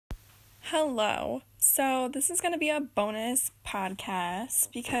Hello. So, this is going to be a bonus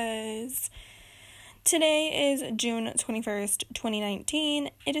podcast because today is June 21st, 2019.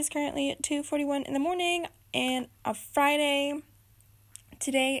 It is currently 2:41 in the morning and a Friday.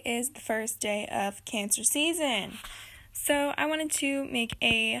 Today is the first day of Cancer season. So, I wanted to make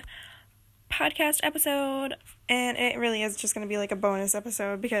a podcast episode, and it really is just going to be like a bonus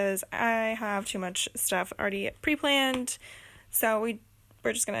episode because I have too much stuff already pre-planned. So,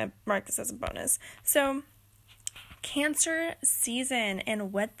 we're just going to mark this as a bonus. So, Cancer season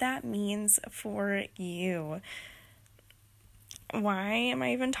and what that means for you. Why am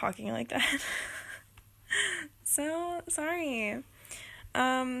I even talking like that? So, sorry.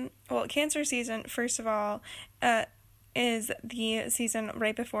 Well, Cancer season, first of all, is the season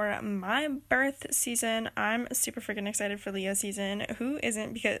right before my birth season. I'm super freaking excited for Leo season. Who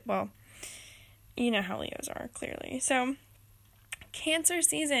isn't? Because, well, you know how Leos are, clearly. So, Cancer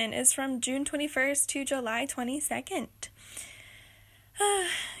season is from June 21st to July 22nd.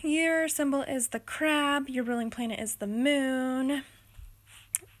 Your symbol is the crab. Your ruling planet is the moon,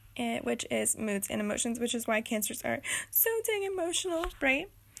 which is moods and emotions, which is why Cancers are so dang emotional, right?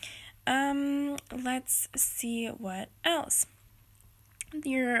 Let's see what else.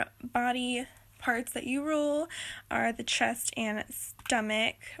 Your body parts that you rule are the chest and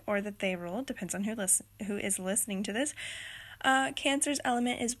stomach, or that they rule, depends on who is listening to this. Cancer's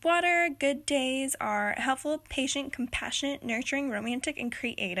element is water. Good days are helpful, patient, compassionate, nurturing, romantic, and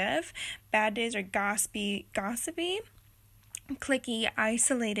creative. Bad days are gossipy, cliquey,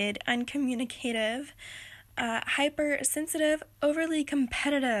 isolated, uncommunicative, hypersensitive, overly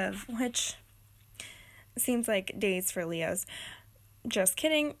competitive, which seems like days for Leos. Just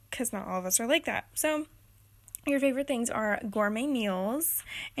kidding, because not all of us are like that. So, your favorite things are gourmet meals,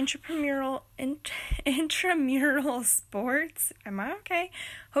 intramural sports, am I okay?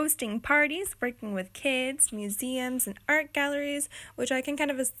 Hosting parties, working with kids, museums, and art galleries, which I can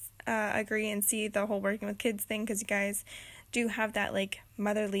kind of agree and see the whole working with kids thing, because you guys do have that, like,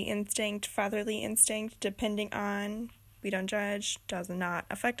 motherly instinct, fatherly instinct, depending on, we don't judge, does not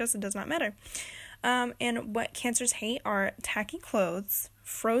affect us, it does not matter. And what Cancers hate are tacky clothes,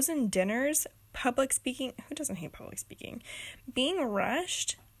 frozen dinners, public speaking. Who doesn't hate public speaking? Being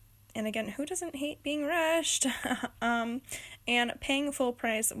rushed. And again, who doesn't hate being rushed? And paying full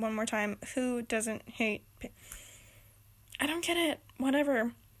price. One more time. Who doesn't hate? I don't get it.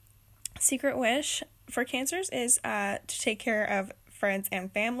 Whatever. Secret wish for Cancers is to take care of friends and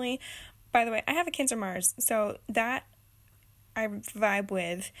family. By the way, I have a Cancer Mars, so that I vibe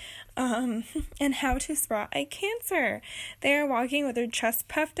with. And how to spot a Cancer. They are walking with their chest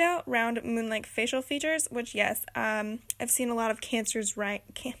puffed out, round moon-like facial features, which, yes, I've seen a lot of Cancers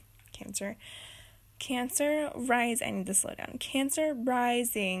Cancer rise. I need to slow down. Cancer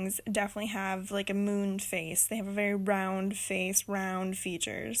risings definitely have like a moon face. They have a very round face, round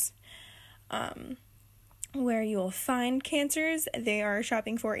features. Where you will find Cancers, they are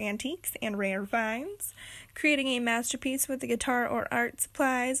shopping for antiques and rare finds, creating a masterpiece with the guitar or art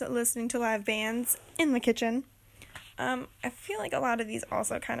supplies, listening to live bands in the kitchen. I feel like a lot of these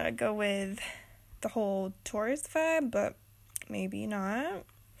also kind of go with the whole Taurus vibe, but maybe not.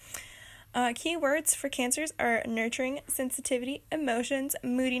 Keywords for Cancers are nurturing, sensitivity, emotions,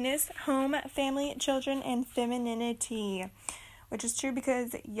 moodiness, home, family, children, and femininity. Which is true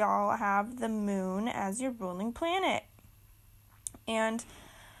because y'all have the moon as your ruling planet. And,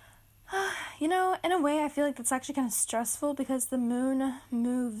 in a way, I feel like that's actually kind of stressful because the moon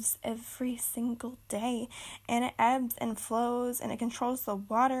moves every single day. And it ebbs and flows, and it controls the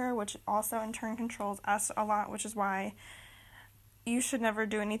water, which also in turn controls us a lot, which is why you should never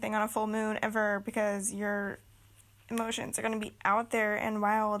do anything on a full moon ever, because your emotions are going to be out there and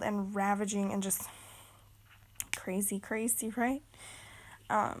wild and ravaging and just crazy, right?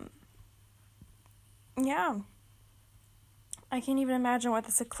 Yeah. I can't even imagine what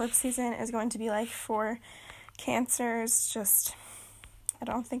this eclipse season is going to be like for Cancers. Just, I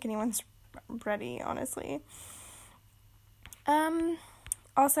don't think anyone's ready, honestly.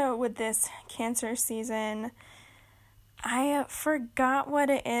 Also, with this Cancer season, I forgot what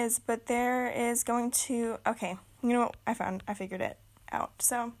it is, but there is going to, okay, you know what, I figured it out.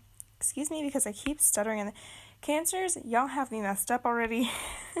 So, excuse me because I keep stuttering in the Cancers, y'all have me messed up already.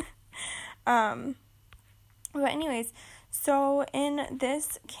 But anyways, so in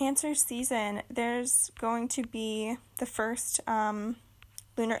this Cancer season, there's going to be the first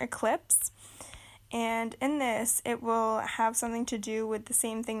lunar eclipse. And in this, it will have something to do with the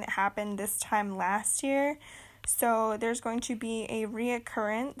same thing that happened this time last year. So there's going to be a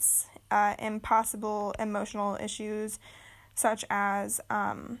reoccurrence in possible emotional issues such as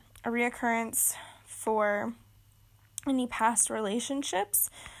a reoccurrence for any past relationships.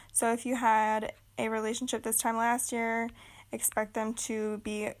 So if you had a relationship this time last year, expect them to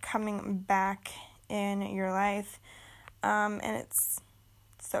be coming back in your life. And it's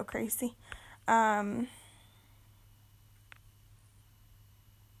so crazy. Sorry,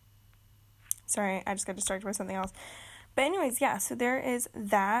 I just got distracted by something else. But anyways, yeah, so there is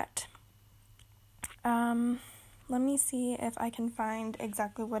that. Let me see if I can find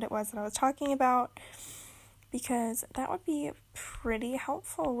exactly what it was that I was talking about, because that would be pretty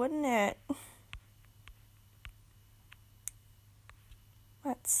helpful, wouldn't it?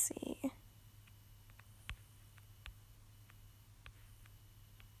 Let's see.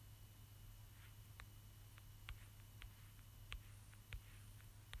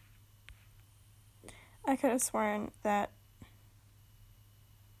 I could have sworn that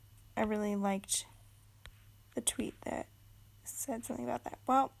I really liked the tweet that said something about that.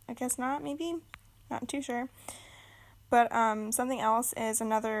 Well, I guess not, maybe. Not too sure. But something else is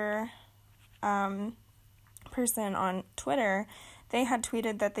another person on Twitter. They had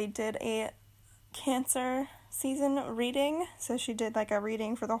tweeted that they did a Cancer season reading. So she did like a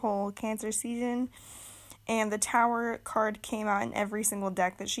reading for the whole Cancer season. And the Tower card came out in every single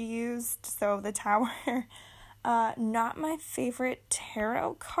deck that she used. So the Tower, not my favorite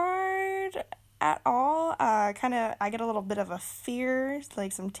tarot card at all. I get a little bit of a fear,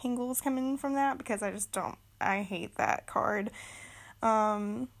 like some tingles coming from that, because I hate that card.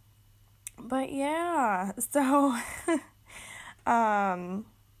 But yeah, so, I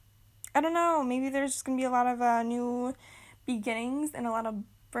don't know, maybe there's just gonna be a lot of, new beginnings and a lot of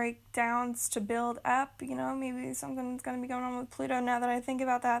breakdowns to build up, maybe something's gonna be going on with Pluto. Now that I think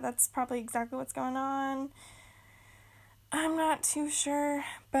about that, that's probably exactly what's going on. I'm not too sure,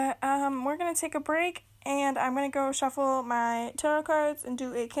 but we're going to take a break, and I'm going to go shuffle my tarot cards and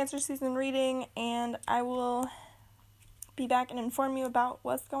do a Cancer season reading, and I will be back and inform you about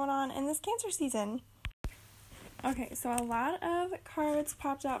what's going on in this Cancer season. Okay, so a lot of cards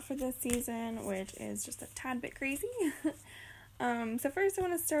popped out for this season, which is just a tad bit crazy. So first I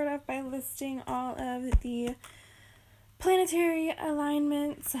want to start off by listing all of the planetary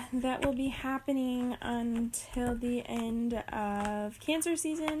alignments that will be happening until the end of Cancer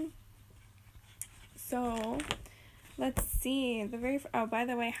season. So let's see. By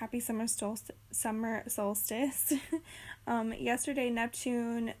the way, happy summer solstice. Yesterday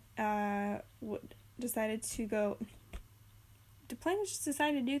Neptune decided to go. Do planets just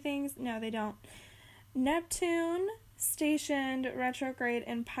decide to do things? No, they don't. Neptune stationed retrograde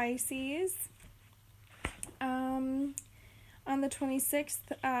in Pisces. On the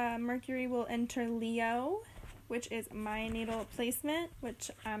 26th, Mercury will enter Leo, which is my natal placement, which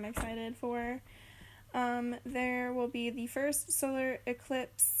I'm excited for. There will be the first solar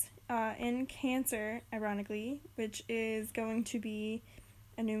eclipse in Cancer, ironically, which is going to be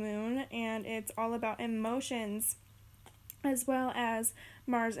a new moon, and it's all about emotions, as well as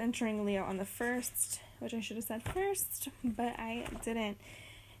Mars entering Leo on the 1st, which I should have said first, but I didn't.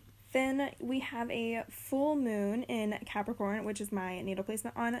 Then we have a full moon in Capricorn, which is my natal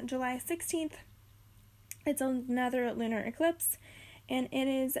placement, on July 16th. It's another lunar eclipse, and it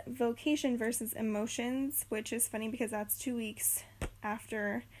is vocation versus emotions, which is funny because that's 2 weeks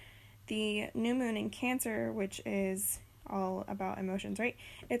after the new moon in Cancer, which is all about emotions, right?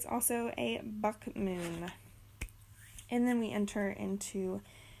 It's also a buck moon. And then we enter into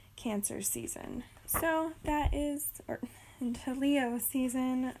Cancer season. So that is, into Leo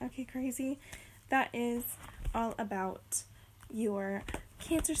season. Okay, crazy. That is all about your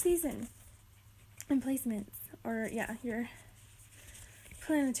Cancer season and placements, or yeah, your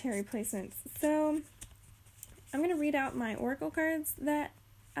planetary placements. So I'm going to read out my oracle cards that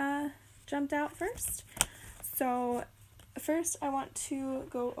jumped out first. So first I want to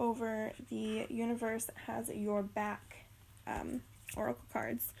go over the Universe Has Your Back oracle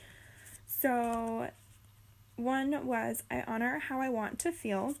cards. So one was, I honor how I want to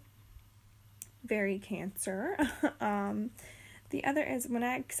feel. Very Cancer. The other is, when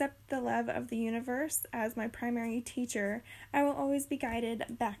I accept the love of the universe as my primary teacher, I will always be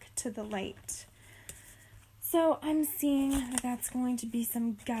guided back to the light. So I'm seeing that that's going to be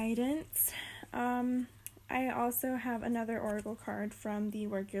some guidance. I also have another oracle card from the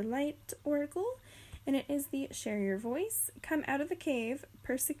Work Your Light oracle, and it is the Share Your Voice, Come Out of the Cave,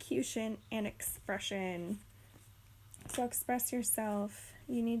 Persecution, and Expression. So express yourself.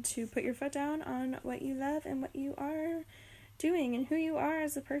 You need to put your foot down on what you love and what you are doing and who you are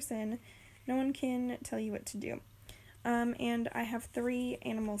as a person. No one can tell you what to do. And I have 3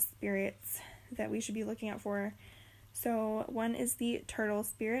 animal spirits that we should be looking out for So one is the Turtle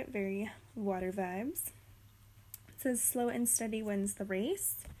Spirit, very water vibes. It says slow and steady wins the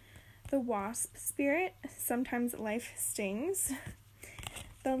race. The Wasp Spirit, sometimes life stings.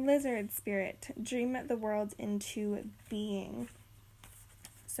 The Lizard Spirit, dream the world into being.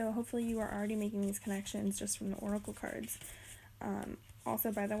 So hopefully you are already making these connections just from the oracle cards.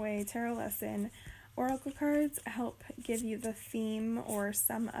 Also, by the way, tarot lesson, oracle cards help give you the theme or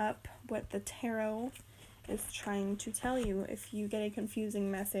sum up what the tarot is trying to tell you. If you get a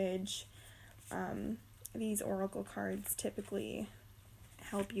confusing message, these oracle cards typically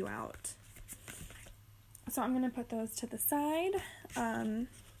help you out. So I'm going to put those to the side, and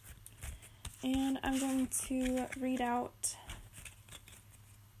I'm going to read out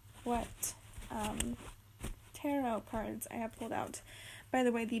what tarot cards I have pulled out. By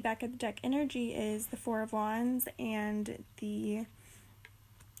the way, the back of the deck energy is the Four of Wands and the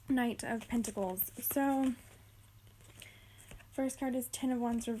Knight of Pentacles. So, first card is Ten of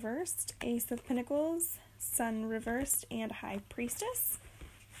Wands reversed, Ace of Pentacles, Sun reversed, and High Priestess.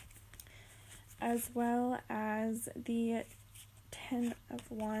 As well as the Ten of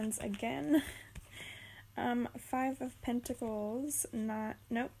Wands again. Five of Pentacles,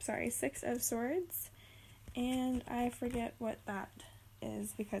 Six of Swords. And I forget what that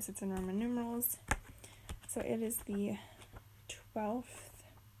is because it's in Roman numerals. So it is the 12th.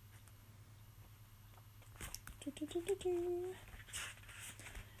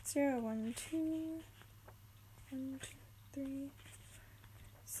 0, 1, 2, 1, 2, 3,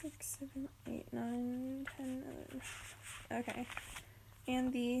 6, 7, 8, 9, 10, 11. Okay.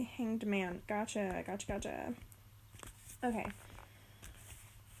 And the Hanged Man. Gotcha. Okay.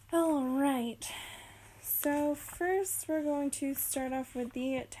 Alright. So first we're going to start off with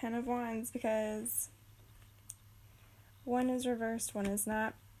the Ten of Wands because one is reversed, one is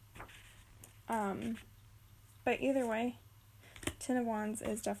not. But either way, Ten of Wands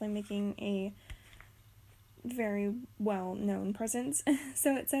is definitely making a very well-known presence.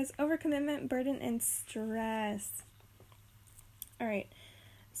 So it says overcommitment, burden, and stress. Alright,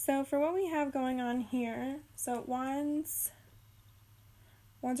 so for what we have going on here, so Wands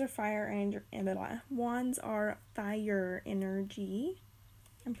are fire and Wands are fire energy.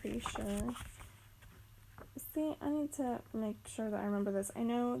 I'm pretty sure. See, I need to make sure that I remember this. I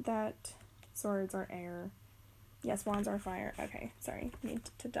know that swords are air. Yes, Wands are fire. Okay, sorry. Need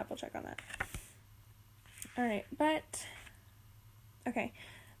to double check on that. Alright, okay.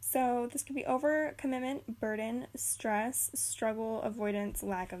 So this could be overcommitment, burden, stress, struggle, avoidance,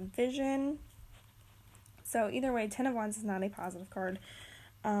 lack of vision. So either way, Ten of Wands is not a positive card.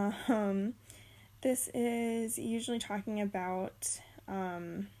 This is usually talking about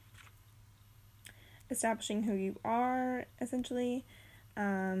establishing who you are, essentially.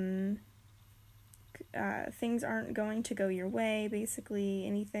 Things aren't going to go your way, basically.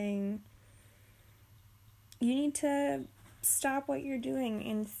 Anything. You need to stop what you're doing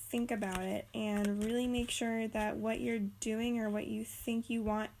and think about it and really make sure that what you're doing or what you think you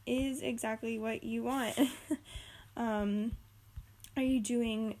want is exactly what you want. Are you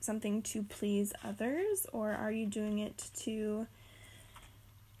doing something to please others, or are you doing it to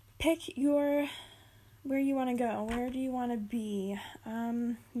pick where you want to go? Where do you want to be?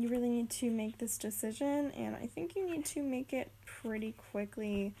 You really need to make this decision, and I think you need to make it pretty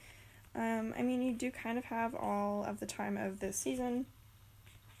quickly. I mean, you do kind of have all of the time of this season,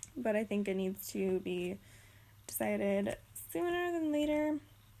 but I think it needs to be decided sooner than later.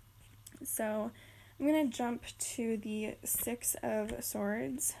 So I'm going to jump to the Six of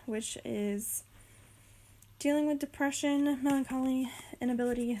Swords, which is dealing with depression, melancholy,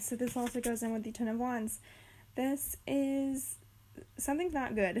 inability. So this also goes in with the Ten of Wands. This is something's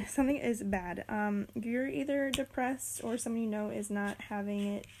not good. Something is bad. You're either depressed or someone you know is not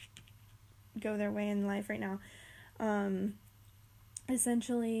having it go their way in life right now.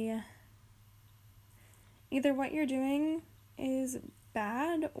 Essentially, either what you're doing is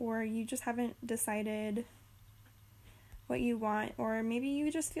bad, or you just haven't decided what you want, or maybe you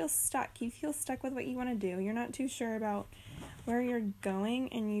just feel stuck. You feel stuck with what you want to do. You're not too sure about where you're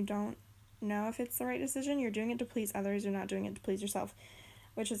going, and you don't know if it's the right decision. You're doing it to please others. You're not doing it to please yourself,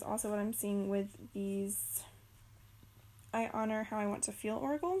 which is also what I'm seeing with these I honor how I want to feel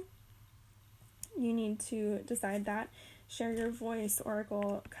oracle. You need to decide that. Share your voice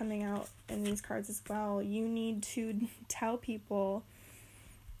oracle coming out in these cards as well. You need to tell people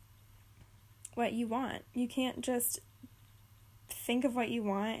what you want. You can't just think of what you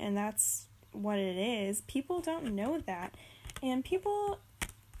want and that's what it is. People don't know that. And people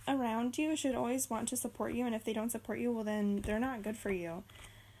around you should always want to support you, and if they don't support you, well then they're not good for you.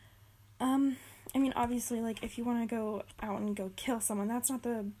 I mean, obviously, like, if you want to go out and go kill someone, that's not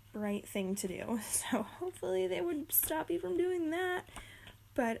the right thing to do. So hopefully they would stop you from doing that.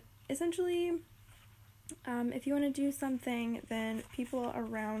 But essentially, if you want to do something, then people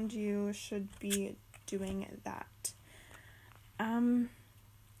around you should be doing that.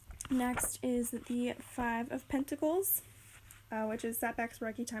 Next is the Five of Pentacles, which is setbacks,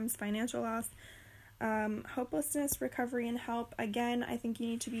 rocky times, financial loss, hopelessness, recovery, and help. Again, I think you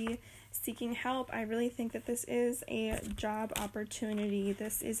need to be seeking help. I really think that this is a job opportunity.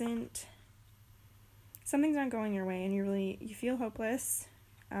 This isn't, something's not going your way and you feel hopeless.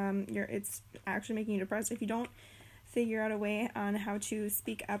 It's actually making you depressed. If you don't figure out a way on how to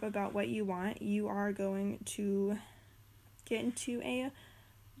speak up about what you want, you are going to get into a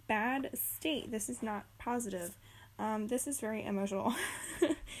bad state. This is not positive. This is very emotional,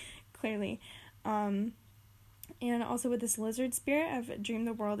 clearly. And also with this lizard spirit of dream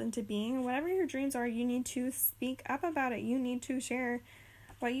the world into being, whatever your dreams are, you need to speak up about it. You need to share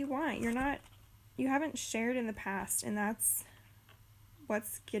what you want. You haven't shared in the past, and that's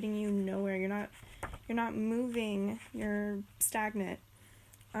what's getting you nowhere. You're not moving. You're stagnant.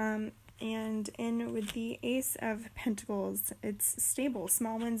 And in with the Ace of Pentacles, it's stable,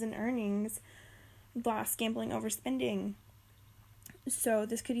 small wins and earnings, loss, gambling, overspending. So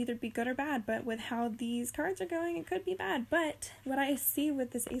this could either be good or bad, but with how these cards are going, it could be bad. But what I see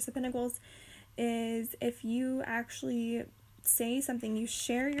with this Ace of Pentacles is if you actually say something, you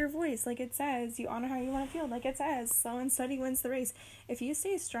share your voice, like it says, you honor how you want to feel, like it says, slow and steady wins the race. If you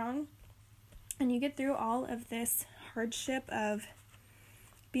stay strong and you get through all of this hardship of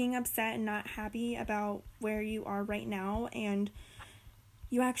being upset and not happy about where you are right now, and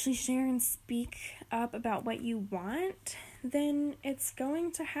you actually share and speak up about what you want, then it's going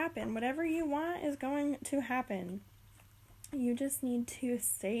to happen. Whatever you want is going to happen. You just need to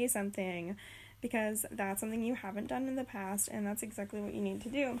say something, because that's something you haven't done in the past, and that's exactly what you need to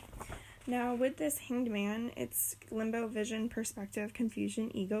do. Now, with this Hanged Man, it's limbo, vision, perspective,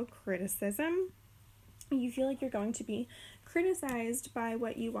 confusion, ego, criticism. You feel like you're going to be criticized by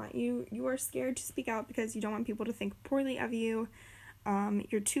what you want. You are scared to speak out because you don't want people to think poorly of you.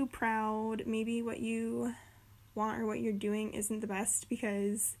 You're too proud. Maybe what you want or what you're doing isn't the best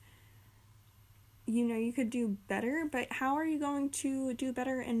because you know you could do better, but how are you going to do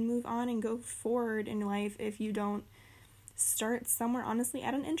better and move on and go forward in life if you don't start somewhere, honestly,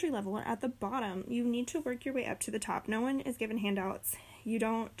 at an entry level or at the bottom? You need to work your way up to the top. No one is given handouts. You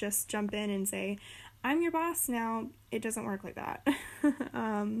don't just jump in and say, I'm your boss now. It doesn't work like that.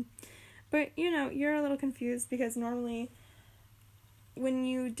 But, you're a little confused because normally when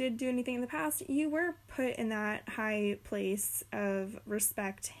you did do anything in the past, you were put in that high place of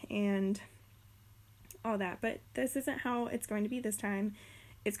respect and all that. But this isn't how it's going to be this time.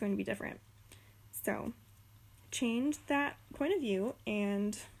 It's going to be different. So, change that point of view,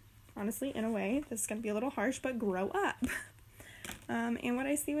 and honestly, in a way, this is going to be a little harsh, but grow up. And what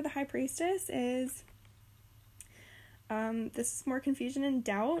I see with the High Priestess is this is more confusion and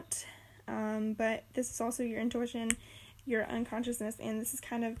doubt, but this is also your intuition, your unconsciousness, and this is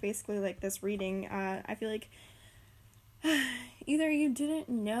kind of basically like this reading. I feel like either you didn't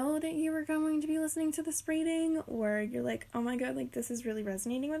know that you were going to be listening to this reading, or you're like, oh my god, like this is really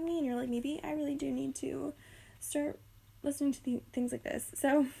resonating with me, and you're like, maybe I really do need to start listening to things like this.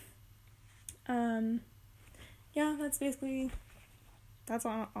 So, yeah, that's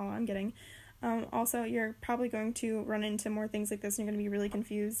all I'm getting. Also, you're probably going to run into more things like this, and you're going to be really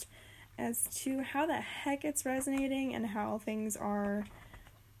confused as to how the heck it's resonating and how things are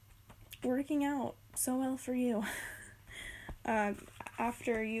working out so well for you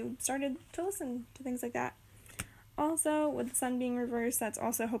after you started to listen to things like that. Also, with the sun being reversed, that's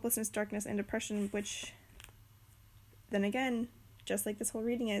also hopelessness, darkness, and depression, which then again, just like this whole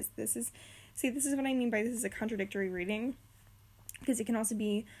reading is, this is what I mean by this is a contradictory reading, because it can also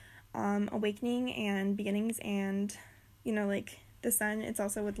be awakening and beginnings, and like the sun, it's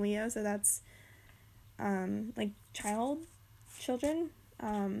also with Leo, so that's like children,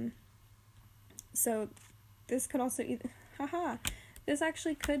 so this could also this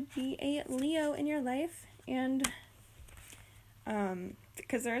actually could be a Leo in your life, and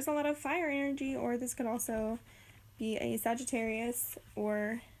because there is a lot of fire energy, or this could also be a Sagittarius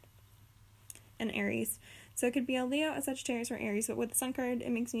or an Aries. So it could be a Leo, a Sagittarius, or Aries, but with the Sun card, it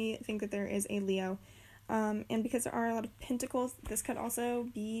makes me think that there is a Leo. And because there are a lot of pentacles, this could also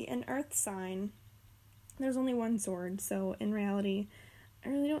be an earth sign. There's only one sword, so in reality, I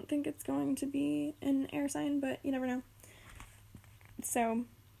really don't think it's going to be an air sign, but you never know. So,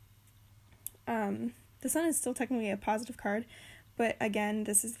 the Sun is still technically a positive card, But again,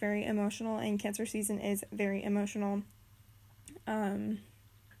 this is very emotional, and Cancer season is very emotional. But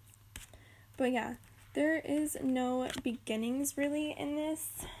yeah, there is no beginnings really in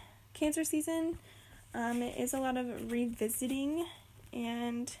this Cancer season. It is a lot of revisiting,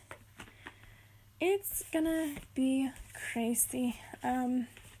 and it's gonna be crazy.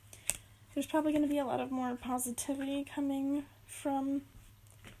 There's probably gonna be a lot of more positivity coming from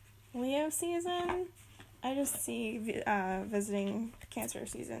Leo season. I just see visiting Cancer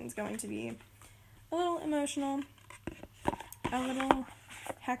season is going to be a little emotional, a little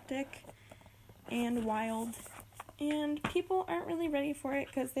hectic, and wild. And people aren't really ready for it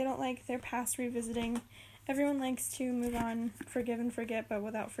because they don't like their past revisiting. Everyone likes to move on, forgive and forget, but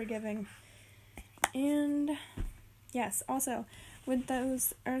without forgiving. And yes, also, with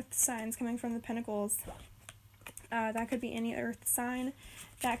those earth signs coming from the Pentacles, that could be any earth sign.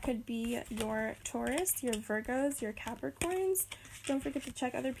 That could be your Taurus, your Virgos, your Capricorns. Don't forget to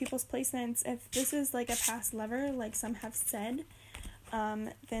check other people's placements. If this is like a past lover, like some have said,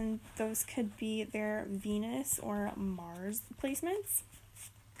 then those could be their Venus or Mars placements.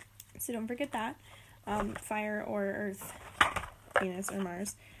 So don't forget that. Fire or Earth, Venus or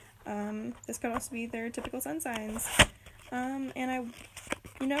Mars. This could also be their typical sun signs.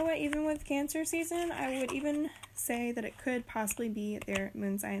 You know what, even with Cancer season, I would even say that it could possibly be their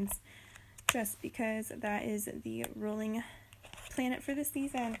moon signs, just because that is the ruling planet for this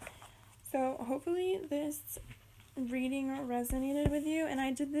season. So hopefully this reading resonated with you, and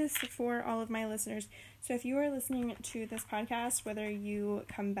I did this for all of my listeners. So if you are listening to this podcast, whether you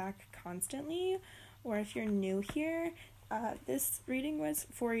come back constantly or if you're new here, this reading was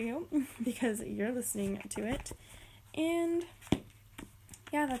for you because you're listening to it. And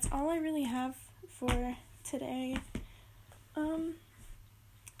yeah, that's all I really have for today.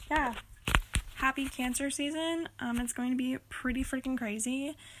 Yeah, happy Cancer season. It's going to be pretty freaking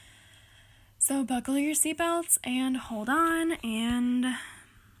crazy. So buckle your seatbelts and hold on and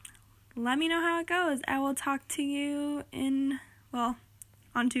let me know how it goes. I will talk to you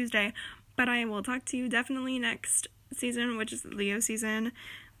on Tuesday, but I will talk to you definitely next season, which is Leo season,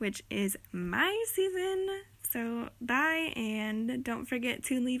 which is my season. So bye, and don't forget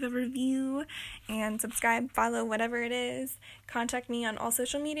to leave a review and subscribe, follow, whatever it is. Contact me on all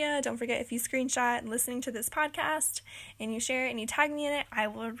social media. Don't forget, if you screenshot listening to this podcast and you share it and you tag me in it, I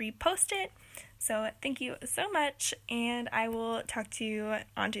will repost it. So thank you so much, and I will talk to you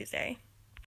on Tuesday.